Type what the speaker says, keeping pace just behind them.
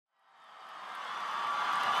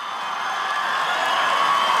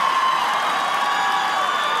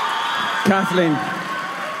Kathleen,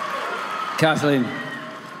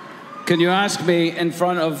 can you ask me in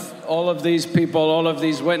front of all of these people, all of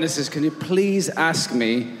these witnesses, can you please ask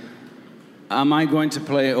me, am I going to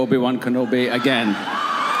play Obi-Wan Kenobi again?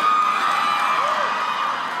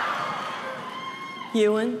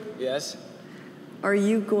 Ewan? Yes? Are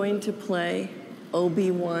you going to play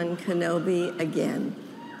Obi-Wan Kenobi again?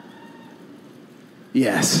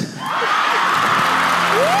 Yes.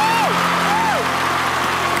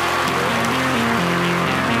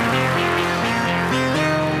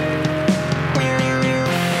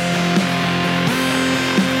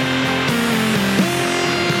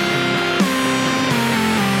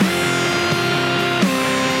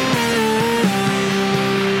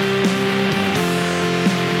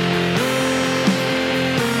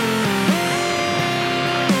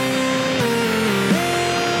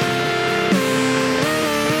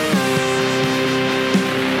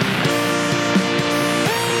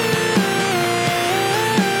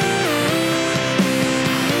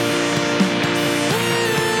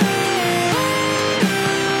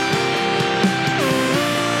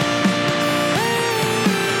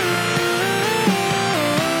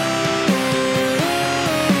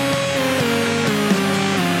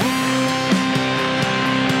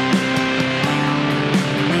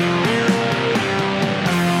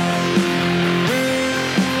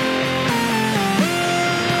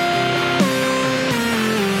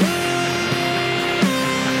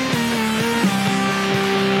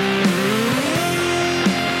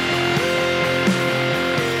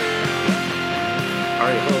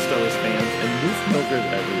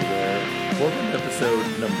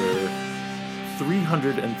 Episode number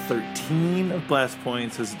 313 of Blast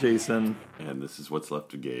Points. This is Jason. And this is what's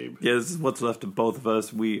left of Gabe. Yeah, this is what's left of both of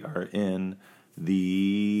us. We are in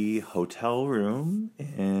the hotel room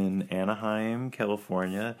in Anaheim,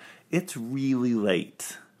 California. It's really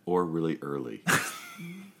late. Or really early.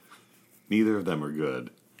 Neither of them are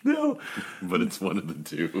good. No. But it's one of the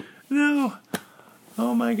two. No.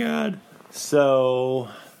 Oh my God. So,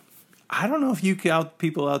 I don't know if you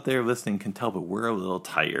people out there listening can tell, but we're a little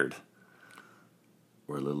tired.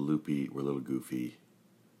 We're a little loopy. We're a little goofy.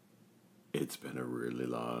 It's been a really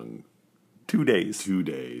long 2 days. 2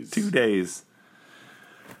 days. 2 days.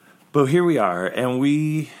 But here we are, and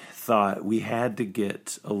we thought we had to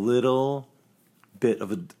get a little bit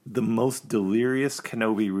of the most delirious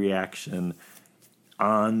Kenobi reaction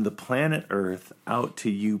on the planet Earth out to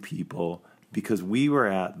you people, because we were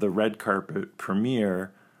at the red carpet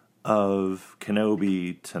premiere of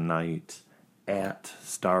Kenobi tonight at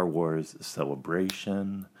Star Wars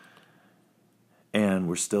Celebration, and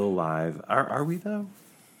we're still alive. Are we, though?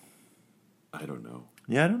 I don't know.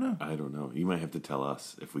 Yeah, I don't know. I don't know. You might have to tell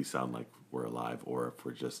us if we sound like we're alive, or if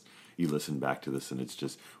we're just, you listen back to this and it's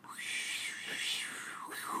just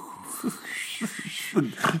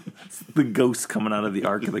the ghost coming out of the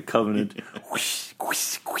Ark of the Covenant.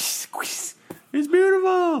 It's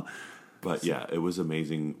beautiful. But yeah, it was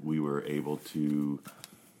amazing. We were able to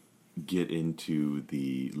get into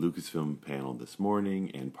the Lucasfilm panel this morning,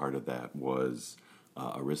 and part of that was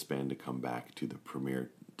a wristband to come back to the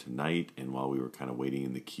premiere tonight. And while we were kind of waiting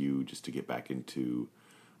in the queue just to get back into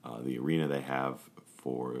the arena they have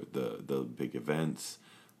for the big events,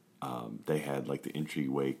 they had like the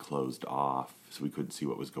entryway closed off, so we couldn't see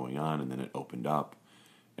what was going on, and then it opened up,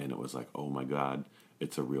 and it was like, oh my God,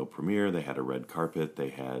 it's a real premiere. They had a red carpet, they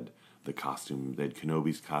had the costume, they had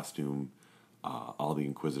Kenobi's costume, all the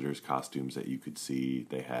Inquisitors' costumes that you could see.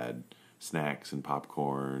 They had snacks and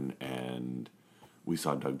popcorn, and we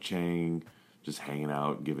saw Doug Chang just hanging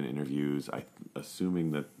out, giving interviews.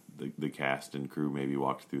 Assuming that the cast and crew maybe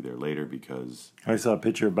walked through there later, because I saw a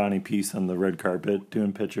picture of Bonnie Peace on the red carpet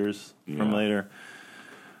doing pictures from later.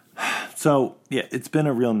 So, yeah, it's been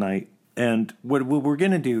a real night. And what we're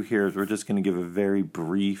going to do here is we're just going to give a very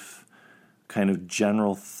brief kind of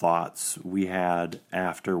general thoughts we had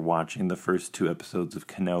after watching the first 2 episodes of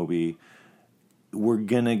Kenobi. We're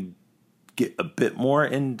going to get a bit more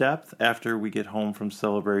in depth after we get home from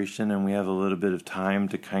Celebration and we have a little bit of time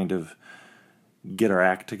to kind of get our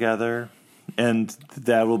act together. And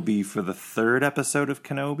that will be for the 3rd episode of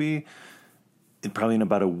Kenobi. Probably in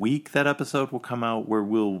about a week, that episode will come out, where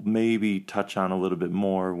we'll maybe touch on a little bit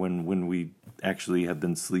more when we actually have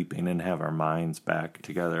been sleeping and have our minds back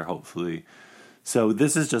together, hopefully. So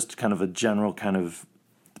this is just kind of a general kind of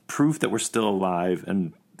proof that we're still alive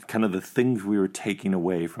and kind of the things we were taking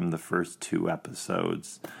away from the first 2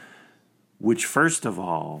 episodes. Which, first of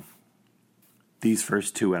all, these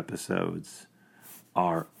first 2 episodes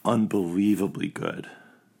are unbelievably good.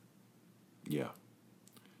 Yeah.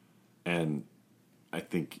 And I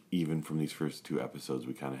think even from these first 2 episodes,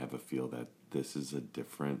 we kind of have a feel that this is a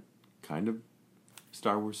different kind of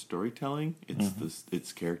Star Wars storytelling.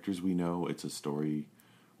 It's characters we know. It's a story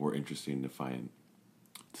we're interested to find.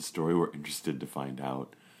 It's a story we're interested to find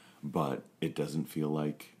out, but it doesn't feel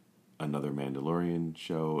like another Mandalorian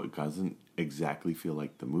show. It doesn't exactly feel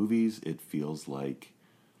like the movies. It feels like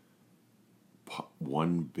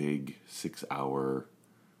one big 6-hour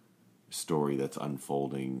story that's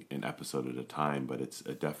unfolding an episode at a time, but it's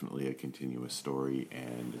definitely a continuous story,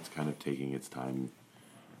 and it's kind of taking its time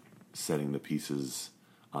setting the pieces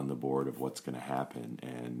on the board of what's going to happen.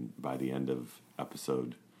 And by the end of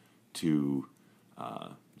episode 2,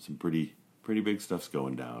 some pretty big stuff's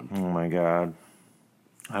going down. Oh my god!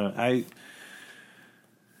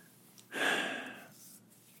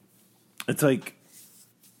 It's like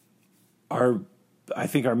I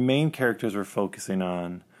think our main characters we're focusing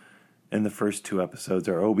on in the first 2 episodes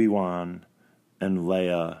are Obi-Wan and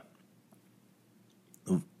Leia.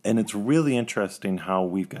 And it's really interesting how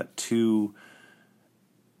we've got 2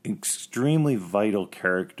 extremely vital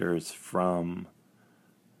characters from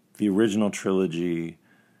the original trilogy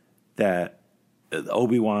that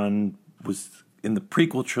Obi-Wan was in the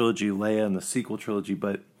prequel trilogy, Leia in the sequel trilogy,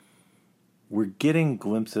 but we're getting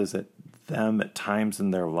glimpses at them at times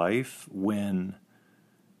in their life when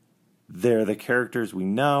they're the characters we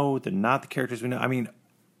know, they're not the characters we know. I mean,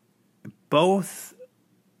 both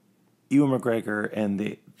Ewan McGregor and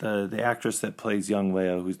the actress that plays young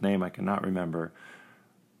Leia, whose name I cannot remember,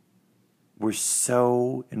 were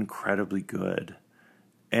so incredibly good.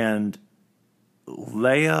 And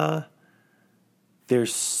Leia, they're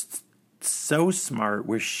so smart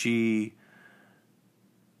where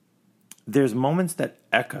there's moments that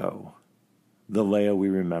echo the Leia we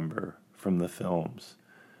remember from the films,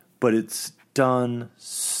 but it's done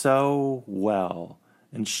so well,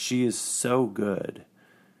 and she is so good.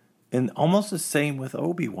 And almost the same with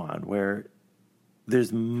Obi-Wan, where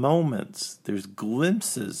there's moments, there's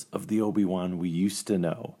glimpses of the Obi-Wan we used to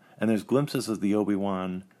know, and there's glimpses of the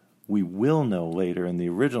Obi-Wan we will know later in the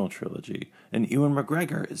original trilogy. And Ewan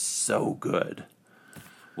McGregor is so good.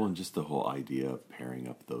 Well, and just the whole idea of pairing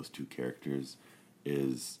up those 2 characters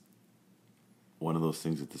is one of those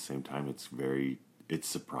things. At the same time, it's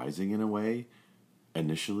surprising in a way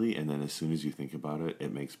initially, and then as soon as you think about it,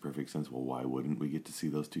 it makes perfect sense. Well, why wouldn't we get to see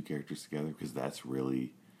those 2 characters together? Because that's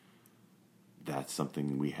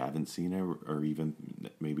something we haven't seen or even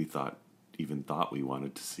maybe thought we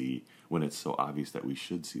wanted to see, when it's so obvious that we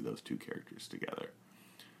should see those 2 characters together.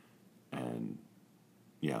 And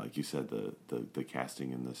yeah, like you said, the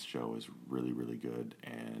casting in this show is really, really good.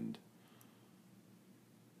 And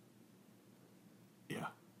yeah,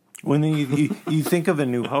 when you think of A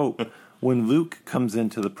New Hope, when Luke comes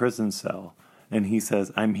into the prison cell and he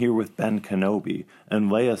says, "I'm here with Ben Kenobi," and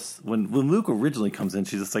Leia, when Luke originally comes in,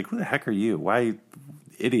 she's just like, "Who the heck are you? Why,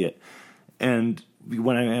 idiot?" And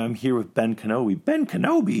when I'm here with Ben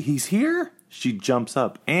Kenobi, he's here? She jumps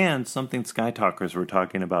up. And something Sky Talkers were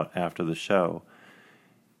talking about after the show.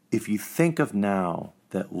 If you think of now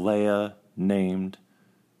that Leia named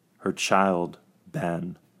her child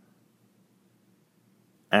Ben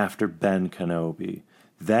after Ben Kenobi,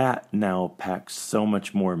 that now packs so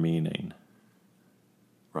much more meaning.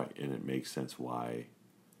 Right, and it makes sense why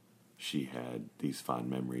she had these fond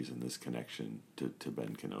memories and this connection to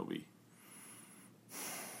Ben Kenobi.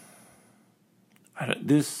 I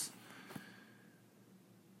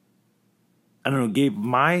don't know, Gabe,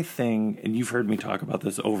 my thing, and you've heard me talk about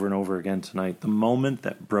this over and over again tonight, the moment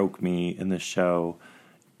that broke me in the show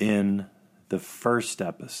in the first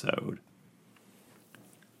episode,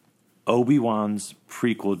 Obi-Wan's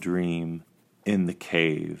prequel dream in the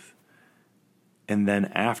cave, and then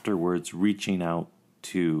afterwards reaching out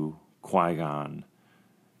to Qui-Gon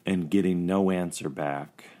and getting no answer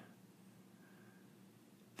back.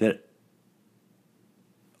 That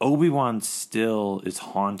Obi-Wan still is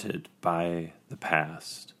haunted by the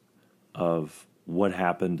past of what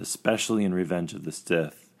happened, especially in Revenge of the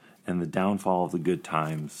Sith and the downfall of the good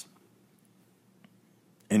times.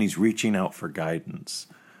 And he's reaching out for guidance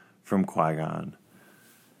from Qui-Gon.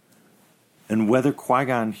 And whether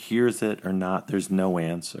Qui-Gon hears it or not, there's no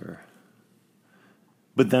answer.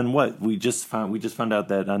 But then what? We just found out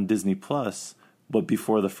that on Disney Plus, but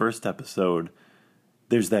before the first episode,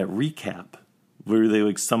 there's that recap where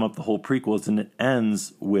they sum up the whole prequels, and it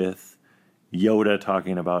ends with Yoda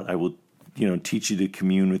talking about, "I will, teach you to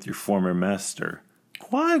commune with your former master,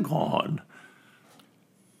 Qui-Gon."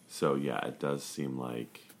 So yeah, it does seem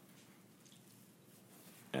like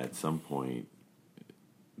at some point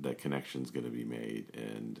that connection's going to be made,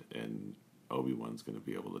 and Obi-Wan's going to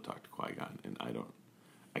be able to talk to Qui-Gon, and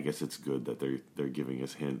I guess it's good that they're giving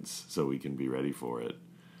us hints so we can be ready for it.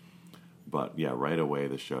 But yeah, right away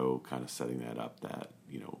the show kind of setting that up that,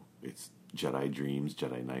 it's Jedi dreams,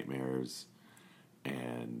 Jedi nightmares,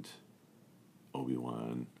 and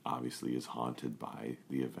Obi-Wan obviously is haunted by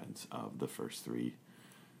the events of the first 3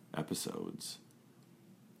 episodes.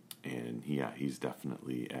 And he's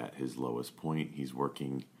definitely at his lowest point. He's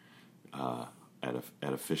working at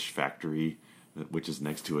a fish factory, which is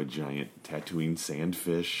next to a giant Tatooine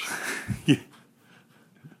sandfish. Yeah.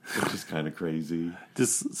 Which is kind of crazy.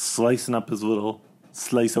 Just slicing up his little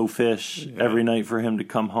slice-o-fish every night for him to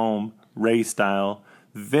come home, Rey style.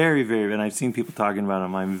 Very, very, and I've seen people talking about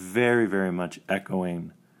him, I'm very, very much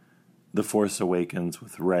echoing The Force Awakens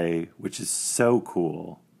with Rey, which is so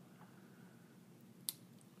cool.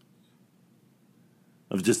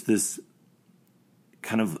 Of just this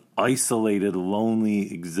kind of isolated,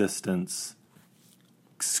 lonely existence,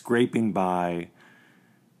 scraping by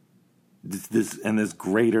this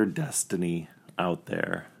greater destiny out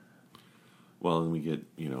there. Well, and we get,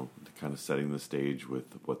 kind of setting the stage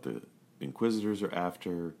with what the Inquisitors are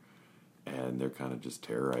after, and they're kind of just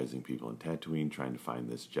terrorizing people in Tatooine, trying to find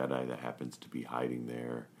this Jedi that happens to be hiding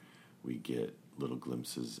there. We get little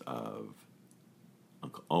glimpses of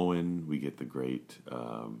Uncle Owen. We get the great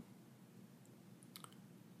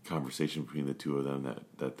conversation between the two of them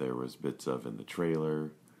that there was bits of in the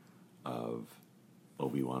trailer, of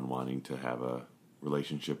Obi-Wan wanting to have a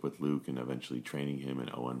relationship with Luke and eventually training him,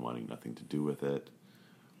 and Owen wanting nothing to do with it.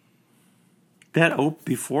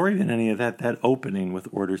 Before even any of that opening with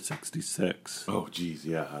Order 66. Oh, geez,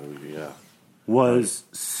 yeah. Was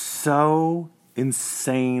so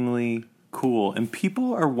insanely cool. And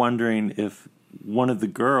people are wondering if one of the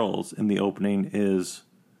girls in the opening is...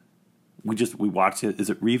 We watched it. Is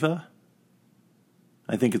it Reva?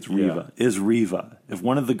 I think it's Reva. Yeah. Is Reva. If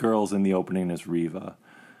one of the girls in the opening is Reva.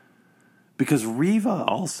 Because Reva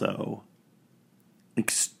also...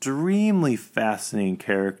 extremely fascinating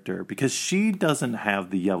character, because she doesn't have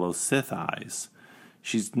the yellow Sith eyes.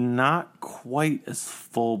 She's not quite as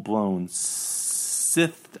full-blown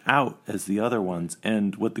Sithed out as the other ones.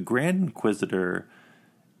 And what the Grand Inquisitor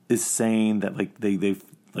is saying, that they've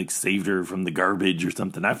saved her from the garbage or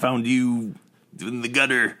something. I found you in the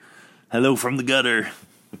gutter. Hello from the gutter.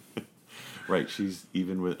 Right. She's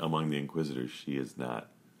even among the Inquisitors, she is not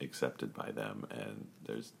accepted by them, and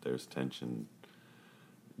there's tension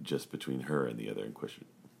just between her and the other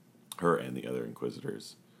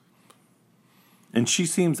Inquisitors. And she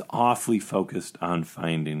seems awfully focused on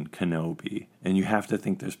finding Kenobi, and you have to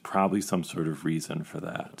think there's probably some sort of reason for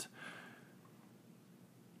that.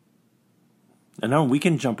 I know we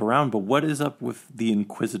can jump around, but what is up with the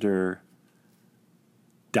Inquisitor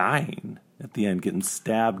dying at the end, getting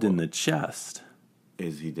stabbed in the chest?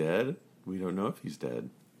 Is he dead? We don't know if he's dead.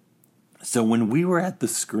 So when we were at the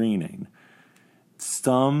screening,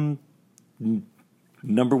 some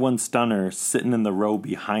number one stunner sitting in the row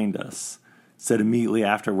behind us said immediately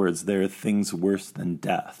afterwards, there are things worse than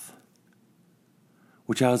death.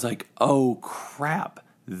 Which I was like, oh crap,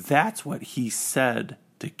 that's what he said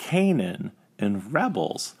to Kanan in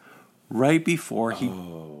Rebels right before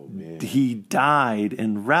he died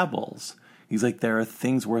in Rebels. He's like, there are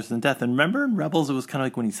things worse than death. And remember in Rebels, it was kind of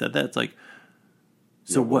like when he said that, it's like,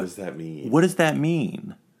 so what does that mean? What does that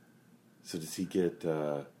mean? So does he get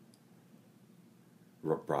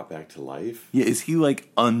brought back to life? Yeah, is he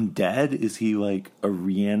like undead? Is he like a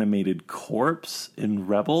reanimated corpse in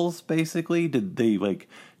Rebels, basically? Did they like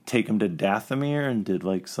take him to Dathomir and did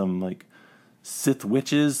like some like Sith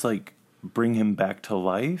witches like bring him back to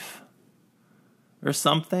life? Or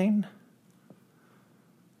something?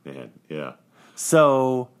 Man, yeah.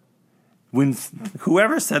 So when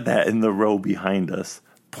whoever said that in the row behind us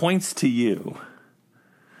points to you.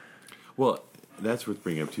 Well, that's worth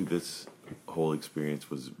bringing up too. This whole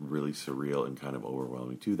experience was really surreal and kind of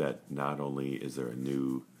overwhelming too. That not only is there a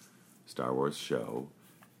new Star Wars show,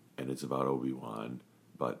 and it's about Obi-Wan,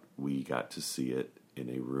 but we got to see it in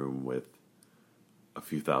a room with a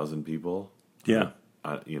few thousand people. Yeah,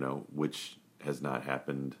 which has not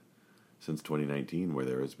happened since 2019, where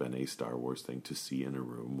there has been a Star Wars thing to see in a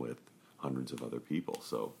room with hundreds of other people.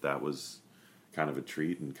 So that was kind of a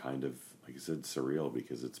treat and kind of, like I said, surreal,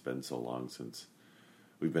 because it's been so long since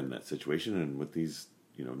we've been in that situation. And with these,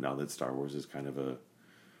 now that Star Wars is kind of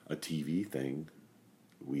a TV thing,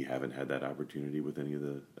 we haven't had that opportunity with any of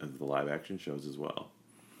the live action shows as well.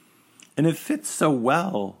 And it fits so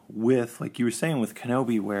well with, like you were saying, with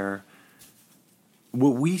Kenobi, where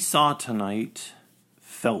what we saw tonight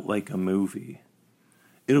felt like a movie.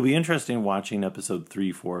 it'll be interesting watching episode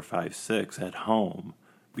 3, 4, 5, 6 at home,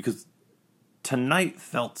 because tonight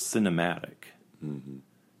felt cinematic. Mm-hmm.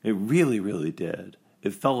 It really, really did.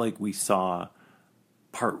 It felt like we saw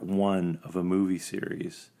part 1 of a movie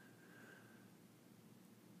series.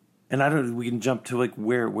 And I don't know, we can jump to like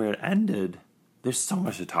where it ended. There's so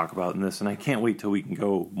much to talk about in this, and I can't wait till we can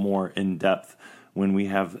go more in depth when we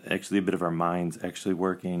have actually a bit of our minds actually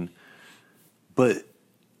working. But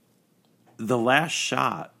the last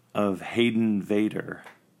shot of Hayden Vader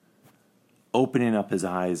opening up his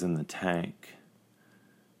eyes in the tank.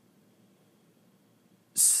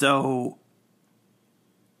 So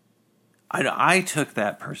I took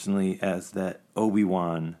that personally as that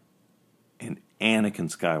Obi-Wan and Anakin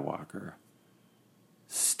Skywalker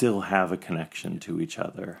still have a connection to each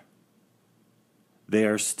other. They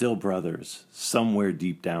are still brothers somewhere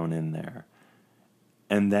deep down in there.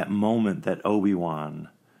 And that moment that Obi-Wan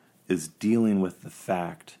is dealing with the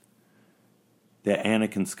fact that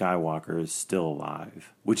Anakin Skywalker is still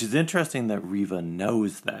alive, which is interesting that Reva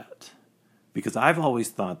knows that, because I've always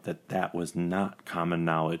thought that that was not common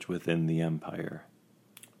knowledge within the Empire.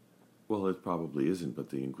 Well, it probably isn't, but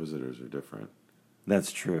the Inquisitors are different.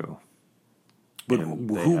 That's true. But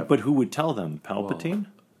who would tell them? Palpatine? Well,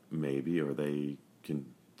 maybe, or they can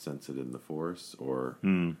sense it in the Force, or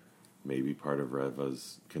maybe part of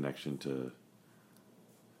Reva's connection to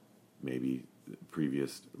maybe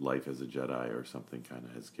previous life as a Jedi or something kind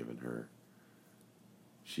of has given her.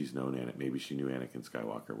 She's known maybe she knew Anakin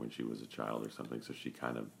Skywalker when she was a child or something, so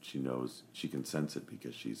she knows, she can sense it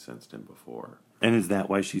because she's sensed him before. And is that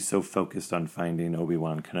why she's so focused on finding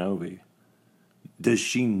Obi-Wan Kenobi? Does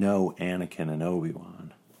she know Anakin and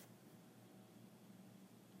Obi-Wan?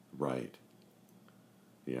 Right.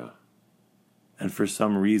 Yeah. And for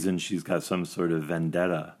some reason, she's got some sort of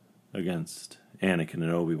vendetta against Anakin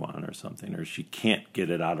and Obi-Wan or something, or she can't get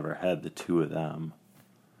it out of her head, the two of them.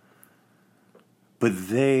 But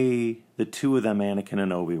the two of them, Anakin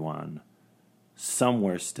and Obi-Wan,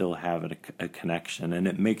 somewhere still have a connection, and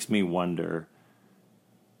it makes me wonder,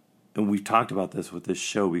 and we've talked about this with this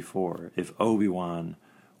show before, if Obi-Wan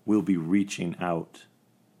will be reaching out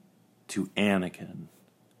to Anakin,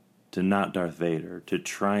 to not Darth Vader, to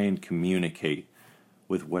try and communicate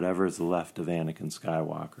with whatever's left of Anakin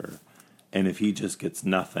Skywalker. And if he just gets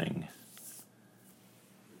nothing,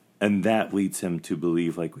 and that leads him to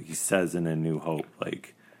believe, like he says in A New Hope,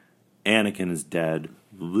 like, Anakin is dead,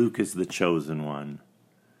 Luke is the chosen one.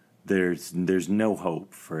 There's no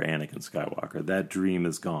hope for Anakin Skywalker. That dream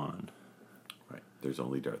is gone. Right. There's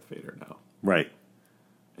only Darth Vader now. Right.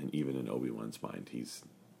 And even in Obi-Wan's mind, he's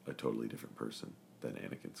a totally different person than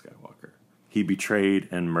Anakin Skywalker. He betrayed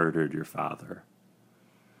and murdered your father.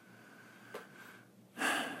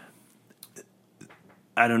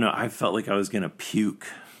 I don't know. I felt like I was going to puke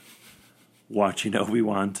watching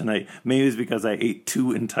Obi-Wan tonight. Maybe it's because I ate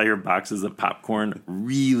 2 entire boxes of popcorn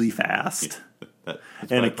really fast. That's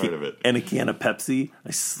and part of it. And a can of Pepsi.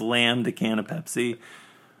 I slammed a can of Pepsi.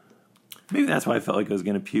 Maybe that's why I felt like I was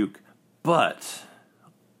going to puke. But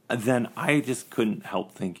then I just couldn't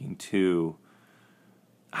help thinking, too,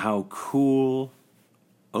 how cool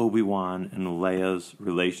Obi-Wan and Leia's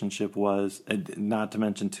relationship was. And not to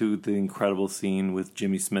mention, too, the incredible scene with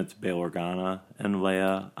Jimmy Smith's Bail Organa and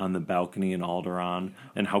Leia on the balcony in Alderaan,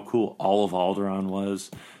 and how cool all of Alderaan was.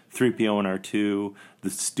 3PO and R2, the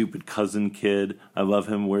stupid cousin kid. I love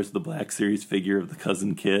him. Where's the Black Series figure of the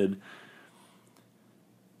cousin kid?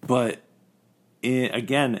 But,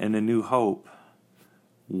 again, in A New Hope,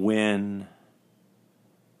 when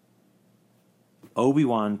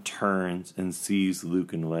Obi-Wan turns and sees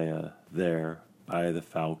Luke and Leia there by the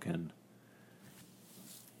Falcon,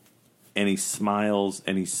 and he smiles,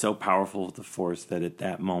 and he's so powerful with the Force that at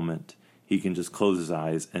that moment he can just close his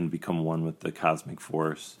eyes and become one with the cosmic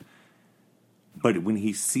force. But when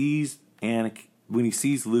he sees Luke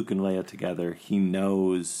and Leia together, he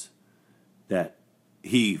knows that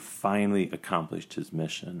he finally accomplished his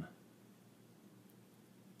mission.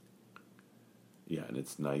 Yeah, and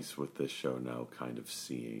it's nice with this show now kind of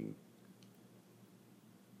seeing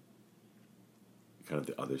kind of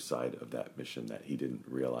the other side of that mission that he didn't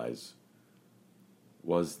realize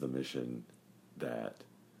was the mission, that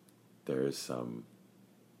there is some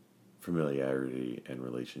familiarity and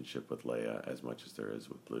relationship with Leia as much as there is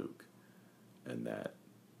with Luke, and that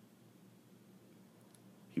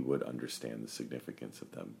he would understand the significance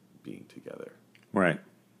of them being together. Right.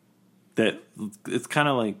 That it's kind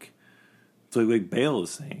of like, it's like Bale is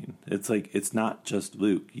saying, it's like, it's not just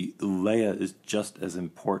Luke. Leia is just as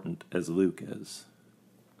important as Luke is.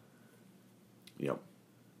 Yep.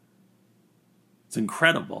 It's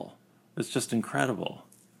incredible. It's just incredible.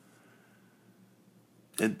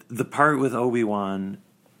 The part with Obi-Wan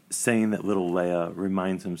saying that little Leia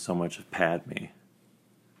reminds him so much of Padme.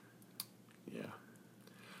 Yeah.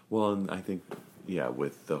 Well, and I think,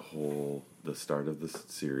 with the start of the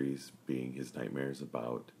series being his nightmares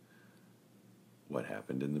about what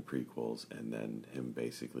happened in the prequels, and then him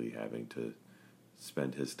basically having to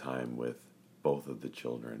spend his time with both of the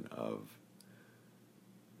children of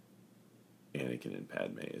Anakin and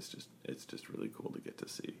Padme it's just really cool to get to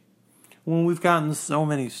see. Well, we've gotten so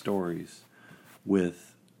many stories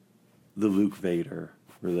with the Luke Vader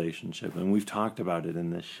relationship, and we've talked about it in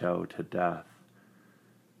this show to death.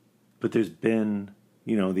 But there's been,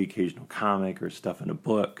 the occasional comic or stuff in a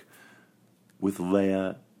book with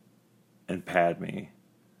Leia and Padme.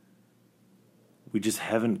 We just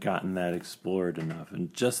haven't gotten that explored enough,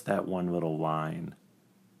 and just that one little line.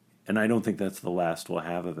 And I don't think that's the last we'll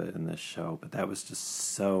have of it in this show, but that was just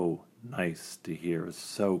so nice to hear. It was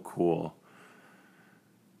so cool.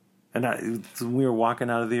 And when we were walking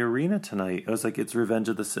out of the arena tonight, I was like, it's Revenge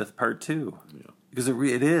of the Sith Part 2. Yeah. Because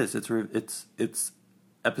it is. It's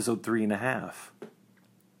episode 3.5.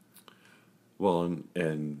 Well,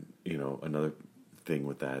 and another thing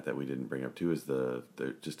with that we didn't bring up too is the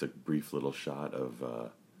just a brief little shot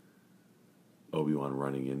of Obi-Wan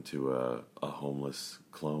running into a homeless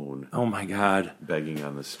clone. Oh my God. Begging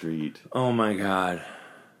on the street. Oh my God.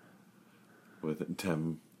 With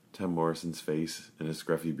Tim Morrison's face and his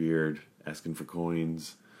scruffy beard asking for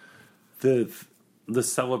coins. The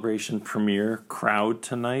celebration premiere crowd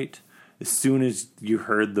tonight, as soon as you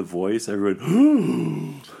heard the voice,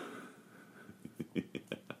 everyone it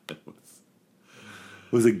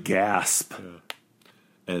was a gasp.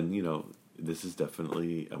 Yeah. And, this is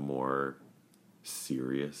definitely a more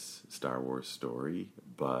serious Star Wars story,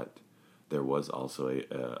 but there was also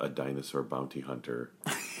a dinosaur bounty hunter.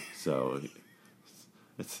 So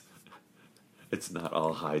it's not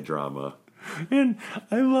all high drama. And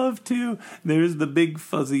I love, too, there's the big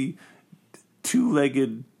fuzzy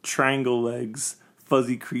two-legged triangle legs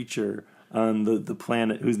fuzzy creature on the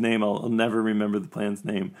planet whose name I'll never remember the planet's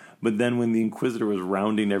name. But then when the Inquisitor was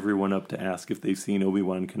rounding everyone up to ask if they've seen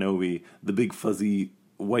Obi-Wan Kenobi, the big fuzzy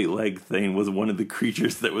white leg thing was one of the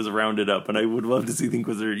creatures that was rounded up. And I would love to see the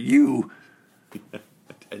Inquisitor,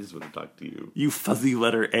 I just want to talk to you. You fuzzy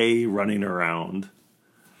letter A running around.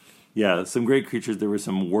 Yeah, some great creatures. There were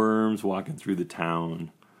some worms walking through the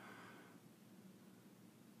town.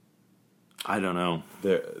 I don't know.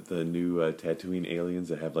 The new Tatooine aliens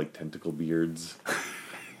that have like tentacle beards.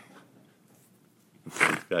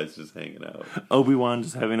 Those guys just hanging out. Obi-Wan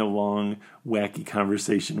just having a long, wacky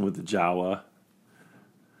conversation with the Jawa.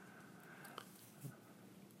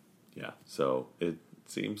 Yeah, so it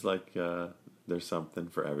seems like there's something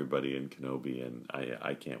for everybody in Kenobi, and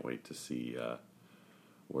I can't wait to see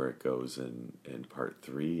where it goes in part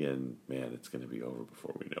 3, and man, it's going to be over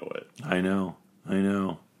before we know it. I know.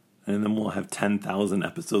 And then we'll have 10,000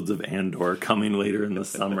 episodes of Andor coming later in the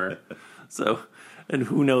summer. So, and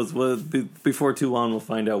who knows, before too long we'll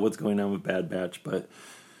find out what's going on with Bad Batch, but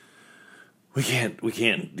we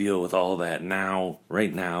can't deal with all that now.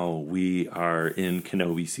 Right now, we are in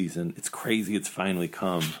Kenobi season. It's crazy it's finally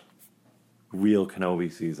come. Real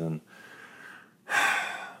Kenobi season.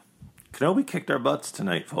 Kenobi kicked our butts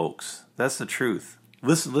tonight, folks. That's the truth.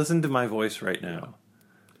 Listen to my voice right now.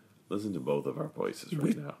 Listen to both of our voices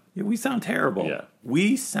right now. Yeah, we sound terrible. Yeah.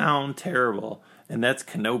 We sound terrible, and that's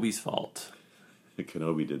Kenobi's fault.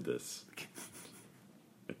 Kenobi did this.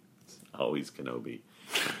 It's always Kenobi.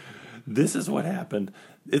 This is what happened.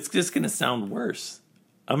 It's just going to sound worse.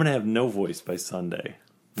 I'm going to have no voice by Sunday.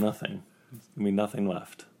 Nothing. There's going to be nothing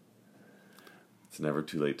left. It's never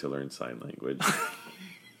too late to learn sign language.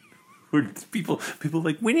 People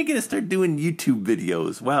like, when are you going to start doing YouTube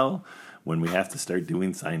videos? Well, when we have to start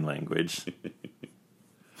doing sign language.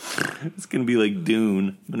 It's going to be like Dune.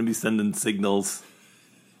 I'm going to be sending signals.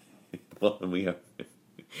 Well,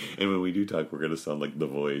 and when we do talk, we're going to sound like The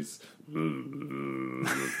Voice.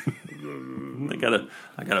 I gotta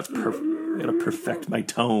perfect my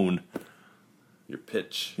tone. Your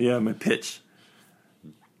pitch. Yeah, my pitch.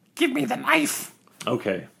 Give me the knife.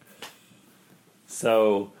 Okay.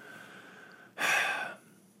 So,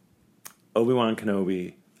 Obi-Wan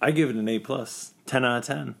Kenobi. I give it an A+. 10 out of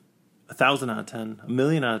 10. 1,000 out of 10.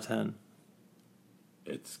 1,000,000 out of 10.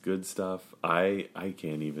 It's good stuff. I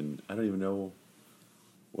don't even know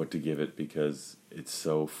what to give it because it's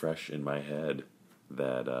so fresh in my head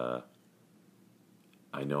that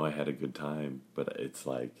I know I had a good time, but it's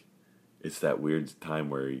that weird time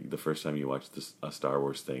where the first time you watch a Star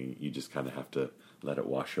Wars thing, you just kind of have to let it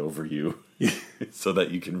wash over you so that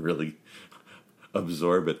you can really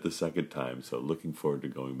absorb it the second time. So looking forward to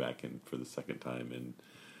going back in for the second time and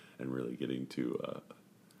really getting to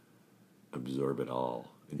absorb it all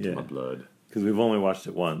into my blood. Because we've only watched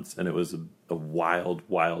it once, and it was a wild,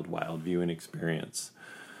 wild, wild viewing experience.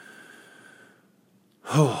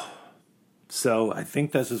 So I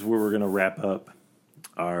think this is where we're going to wrap up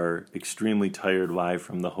our extremely tired live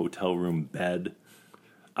from the hotel room bed.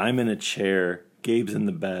 I'm in a chair. Gabe's in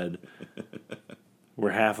the bed.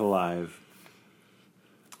 We're half alive.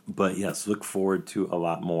 But yes, look forward to a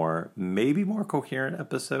lot more, maybe more coherent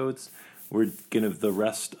episodes. We're going to, the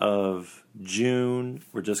rest of June,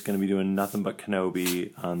 we're just going to be doing nothing but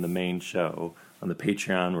Kenobi on the main show. On the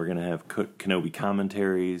Patreon, we're going to have Kenobi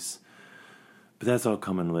commentaries. But that's all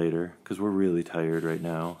coming later, because we're really tired right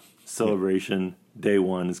now. Celebration, day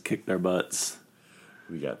one, has kicked our butts.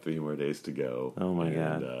 We got 3 more days to go. Oh, my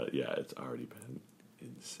God. It's already been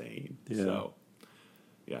insane. Yeah. So,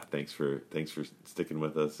 thanks for sticking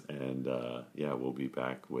with us. And, we'll be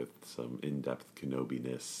back with some in-depth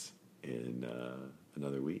Kenobi-ness in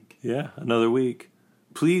another week. Yeah, another week.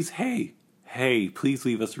 Please, please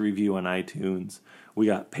leave us a review on iTunes. We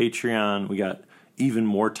got Patreon. We got even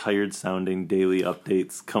more tired-sounding daily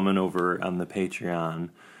updates coming over on the Patreon.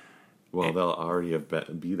 Well, they'll already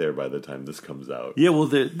be there by the time this comes out. Yeah, well,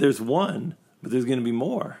 there's one, but there's going to be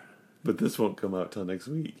more. But this won't come out till next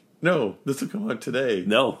week. No, this will come out today.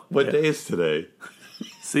 No. What day is today?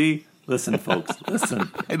 See? Listen, folks.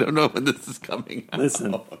 Listen. I don't know when this is coming out.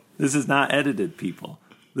 Listen. This is not edited, people.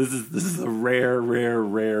 This is a rare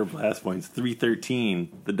Blast Points.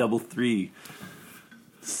 313. The double 3.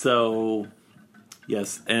 So,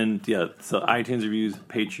 yes. And, so iTunes reviews,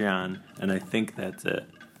 Patreon, and I think that's it.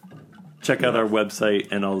 Check out our website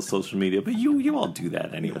and all the social media. But you all do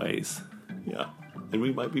that anyways. Yeah. And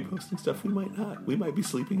we might be posting stuff, we might not. We might be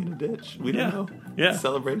sleeping in a ditch. We don't know. Yeah.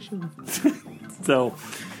 Celebration. So,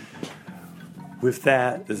 with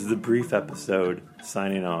that, this is a brief episode.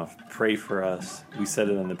 Signing off. Pray for us. We said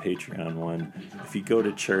it on the Patreon one. If you go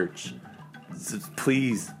to church,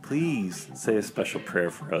 please say a special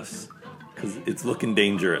prayer for us. Because it's looking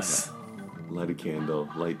dangerous. Light a candle.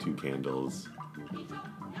 Light 2 candles.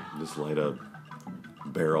 Just light a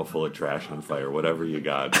barrel full of trash on fire. Whatever you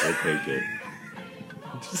got, I'll take it.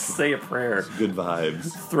 Just say a prayer. Good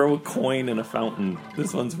vibes. Throw a coin in a fountain.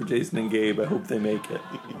 This one's for Jason and Gabe. I hope they make it.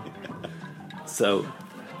 So,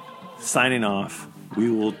 signing off.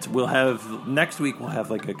 We'll have next week. We'll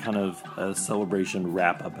have like a kind of a celebration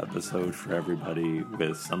wrap up episode for everybody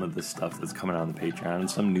with some of the stuff that's coming on the Patreon and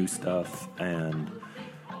some new stuff. And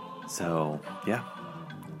so,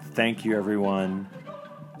 thank you, everyone.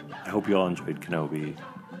 I hope you all enjoyed Kenobi.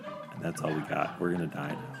 And that's all we got. We're gonna die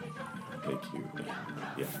now. Thank you.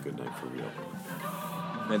 Yeah, good night for real.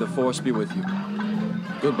 May the Force be with you.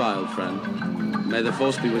 Goodbye, old friend. May the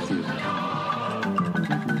Force be with you.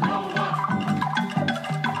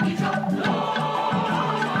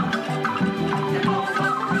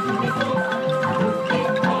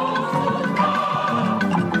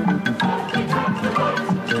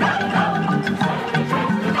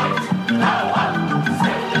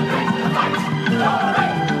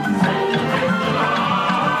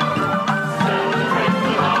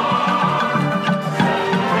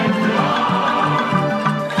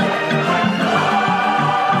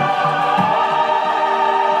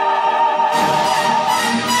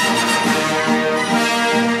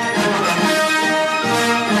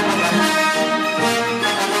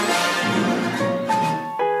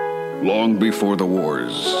 Long before the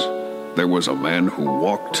wars, there was a man who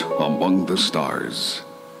walked among the stars.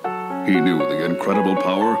 He knew the incredible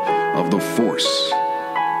power of the Force.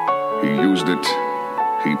 He used it,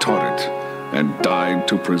 he taught it, and died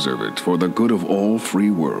to preserve it for the good of all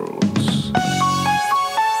free worlds.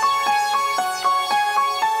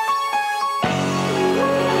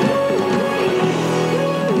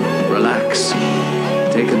 Relax.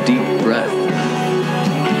 Take a deep breath.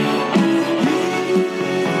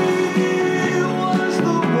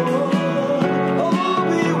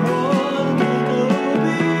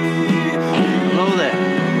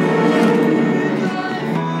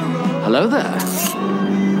 Hello there.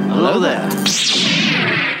 Hello there.